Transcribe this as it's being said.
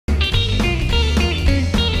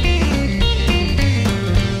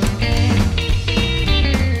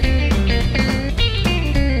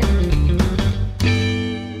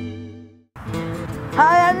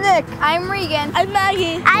Regan. I'm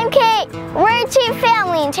Maggie. I'm Kate. We're a Cheat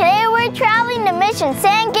family, and today we're traveling to Mission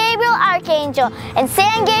San Gabriel Archangel in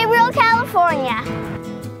San Gabriel, California.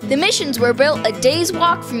 The missions were built a day's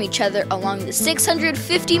walk from each other along the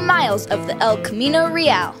 650 miles of the El Camino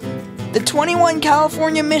Real. The 21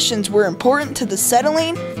 California missions were important to the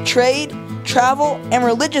settling, trade, travel, and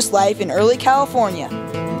religious life in early California.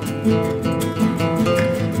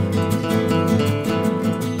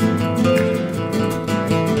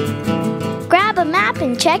 Grab a map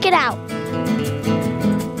and check it out.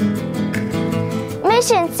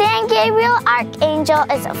 Mission San Gabriel Archangel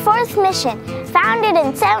is a fourth mission, founded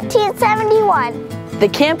in 1771. The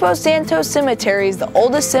Campo Santo Cemetery is the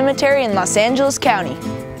oldest cemetery in Los Angeles County.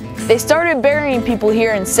 They started burying people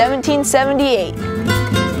here in 1778.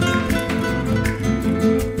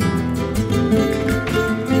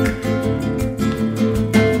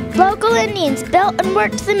 Local Indians built and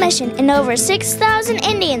worked the mission, and over 6,000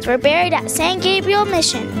 Indians were buried at San Gabriel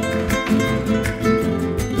Mission.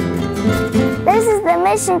 This is the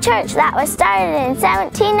mission church that was started in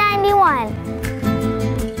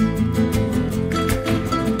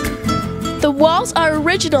 1791. The walls are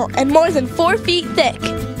original and more than 4 feet thick.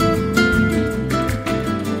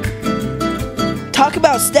 Talk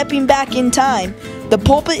about stepping back in time. The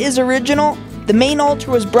pulpit is original. The main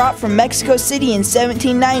altar was brought from Mexico City in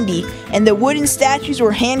 1790, and the wooden statues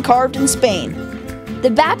were hand-carved in Spain.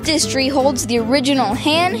 The baptistry holds the original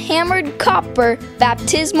hand-hammered copper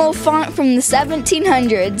baptismal font from the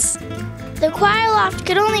 1700s. The choir loft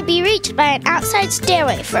could only be reached by an outside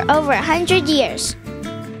stairway for over 100 years.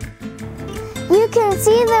 You can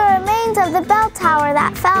see the remains of the bell tower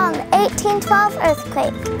that fell in the 1812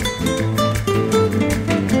 earthquake.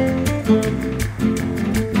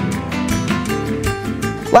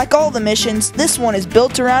 Like all the missions, this one is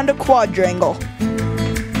built around a quadrangle.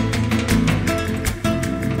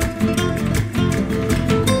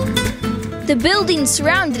 The buildings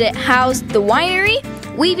surrounded it housed the winery,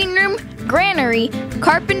 weaving room, granary,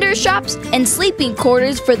 carpenter shops, and sleeping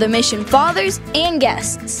quarters for the mission fathers and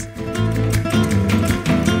guests.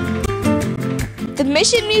 The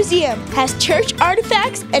Mission Museum has church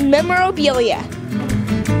artifacts and memorabilia.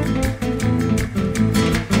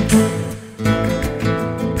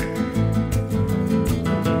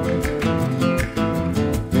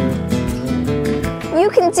 You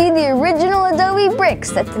can see the original adobe bricks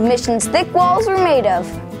that the mission's thick walls were made of.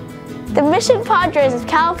 The Mission Padres of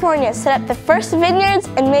California set up the first vineyards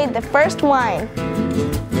and made the first wine.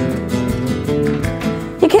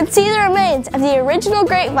 You can see the remains of the original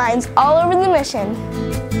grapevines all over the mission.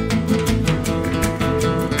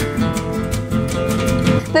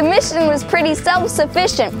 The mission was pretty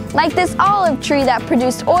self-sufficient, like this olive tree that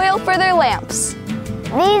produced oil for their lamps.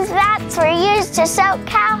 These vats were used to soak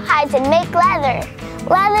cowhides and make leather.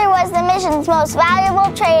 Leather was the mission's most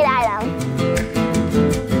valuable trade item.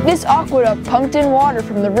 This aqueduct pumped in water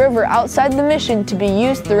from the river outside the mission to be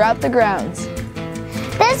used throughout the grounds.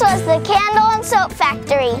 This was the candle and soap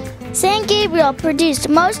factory. San Gabriel produced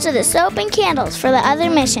most of the soap and candles for the other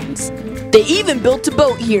missions. They even built a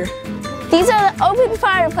boat here. These are the open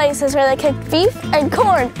fireplaces where they cook beef and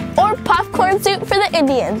corn or popcorn soup for the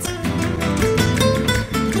Indians.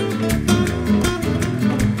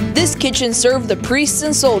 This kitchen served the priests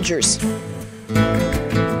and soldiers.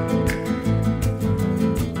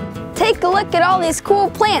 Take a look at all these cool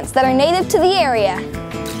plants that are native to the area.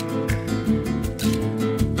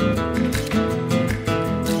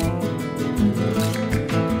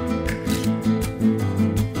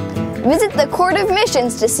 Visit the Court of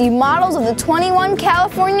Missions to see models of the 21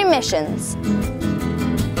 California missions.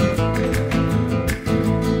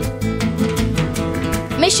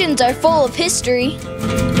 Missions are full of history.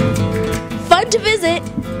 Fun to visit.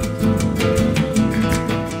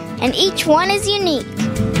 And each one is unique.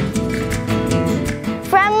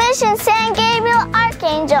 From Mission San Gabriel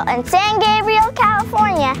Archangel in San Gabriel,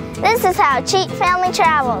 California, this is how Cheat Family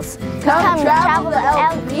travels. Come travel the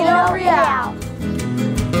El Camino Real.